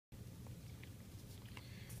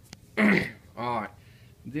Alright.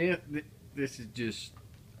 This is just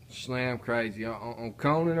slam crazy. On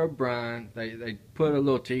Conan O'Brien, they put a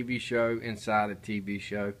little TV show inside a TV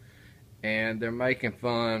show, and they're making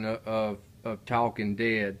fun of Talking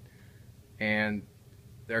Dead, and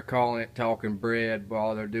they're calling it Talking Bread, but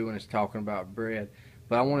all they're doing is talking about bread.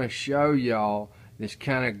 But I want to show y'all this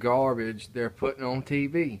kind of garbage they're putting on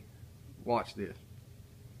TV. Watch this.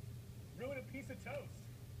 Ruin a piece of toast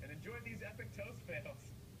and enjoy these epic toast fails.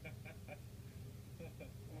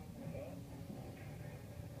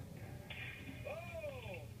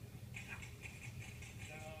 Oh!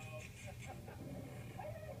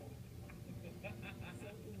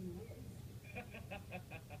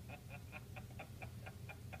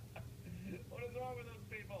 What is wrong with those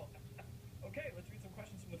people? Okay, let's read some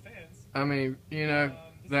questions from the fans. I mean, you know,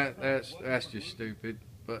 that's just stupid,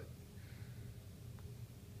 but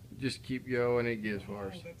just keep going, it gets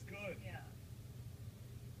worse. Oh, that's good. Yeah.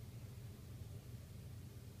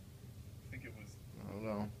 I think it was. Hold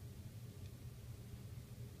on.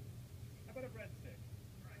 How about a breadstick?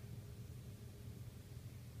 Right.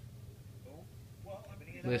 Oh, well,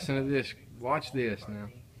 Listen to this. Watch this now.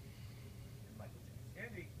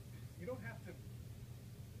 Andy, you don't have to.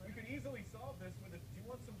 You can easily solve this with a. Do you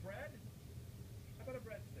want some bread? How about a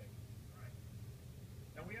breadstick? Right.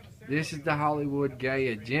 Now we have a. This is the Hollywood gay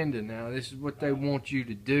agenda now. This is what they want you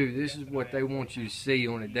to do. This is what they want you to see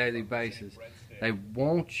on a daily basis. They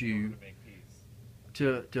want you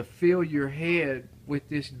to fill your head with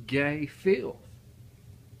this gay filth.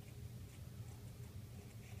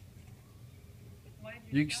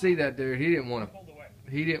 You can see that dude. He didn't want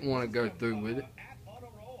to go through with it.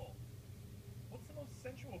 What's the most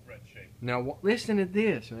sensual bread shape? Now listen to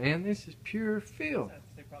this, man. This is pure filth. I have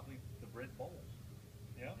to say probably the bread bowl.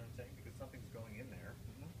 Yeah, you know what I'm saying? Because something's going in there.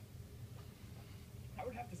 I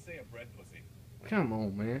would have to say a bread pussy. Come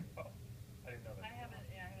on, man. Oh, I didn't know that. I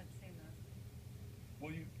haven't seen this.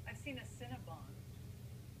 Well, I've seen a Cinnabon.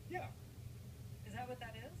 yeah, Is that what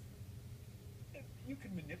that is? you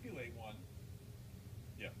can manipulate one.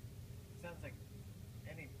 Yeah. Sounds like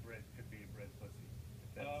any bread could be a bread pussy.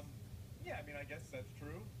 Yeah, I mean, I guess that's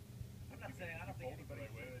true. I'm not saying I don't think anybody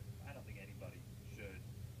should. I don't think anybody should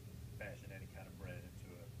fashion any kind of bread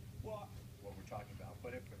into Well, what we're talking about.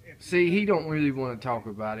 But if See, he don't really want to talk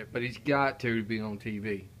about it, but he's got to be on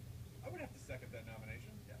TV. I would have to second that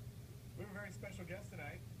nomination. Yeah. We have a very special guest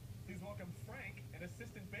tonight. Please welcome Frank, an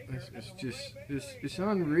assistant baker at It's the just, La Brea Bakery. it's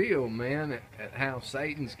unreal, man, at how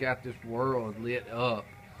Satan's got this world lit up.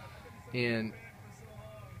 And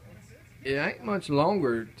it ain't much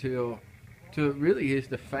longer till it really hits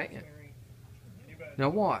the fan. Now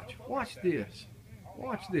watch this.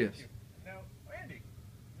 Watch this. Now, Andy,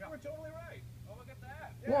 you were totally right. Oh, look at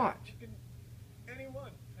that. Watch. You can,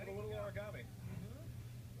 anyone, any little origami.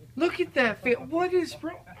 Look at that fit. What is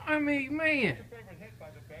wrong? I mean, man, Your favorite hit by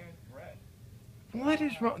the band Bread. what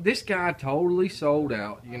is wrong? This guy totally sold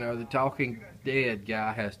out. You know, the Talking Dead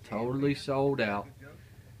guy has totally sold out.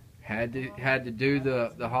 Had to do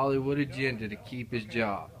the Hollywood agenda to keep his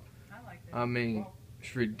job. I like it. I mean,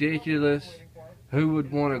 it's ridiculous. Who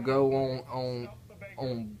would want to go on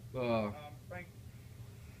Frank,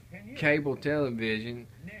 can you cable television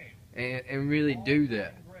name and really do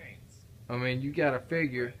that? grains? I mean, you got to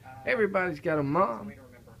figure everybody's got a mom,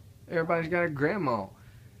 everybody's got a grandma.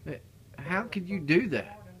 How could you do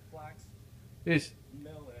that? It's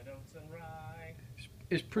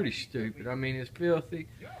it's pretty stupid. I mean, it's filthy.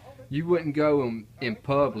 You wouldn't go in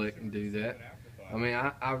public and do that. I mean,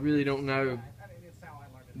 I really don't know.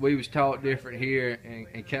 We was taught different here,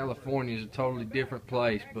 and California is a totally different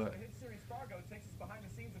place, but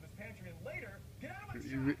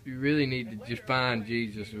you really need to just find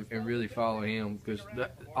Jesus and really follow him, because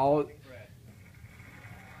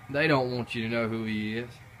they don't want you to know who he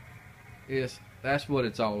is. That's what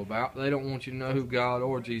it's all about. They don't want you to know who God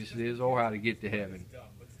or Jesus is or how to get to heaven.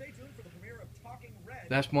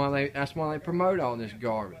 That's why they promote all this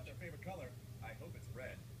garbage.